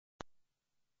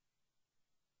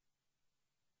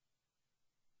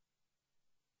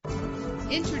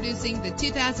Introducing the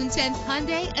 2010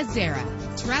 Hyundai Azera.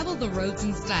 Travel the roads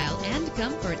in style and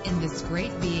comfort in this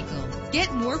great vehicle.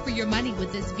 Get more for your money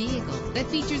with this vehicle that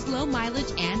features low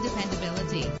mileage and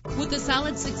dependability. With a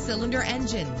solid 6-cylinder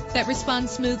engine that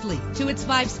responds smoothly to its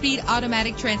 5-speed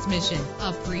automatic transmission.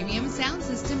 A premium sound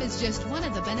system is just one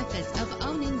of the benefits of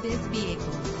owning this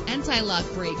vehicle. Anti-lock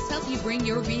brakes help you bring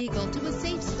your vehicle to a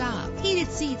safe stop.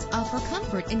 Heated seats offer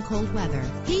comfort in cold weather.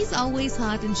 He's always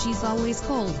hot and she's always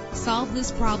cold. Solve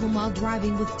this problem while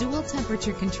driving with dual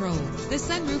temperature controls. The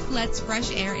sunroof lets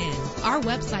fresh air in. Our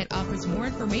website offers more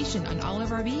information on all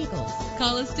of our vehicles.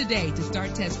 Call us today to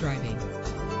start test driving.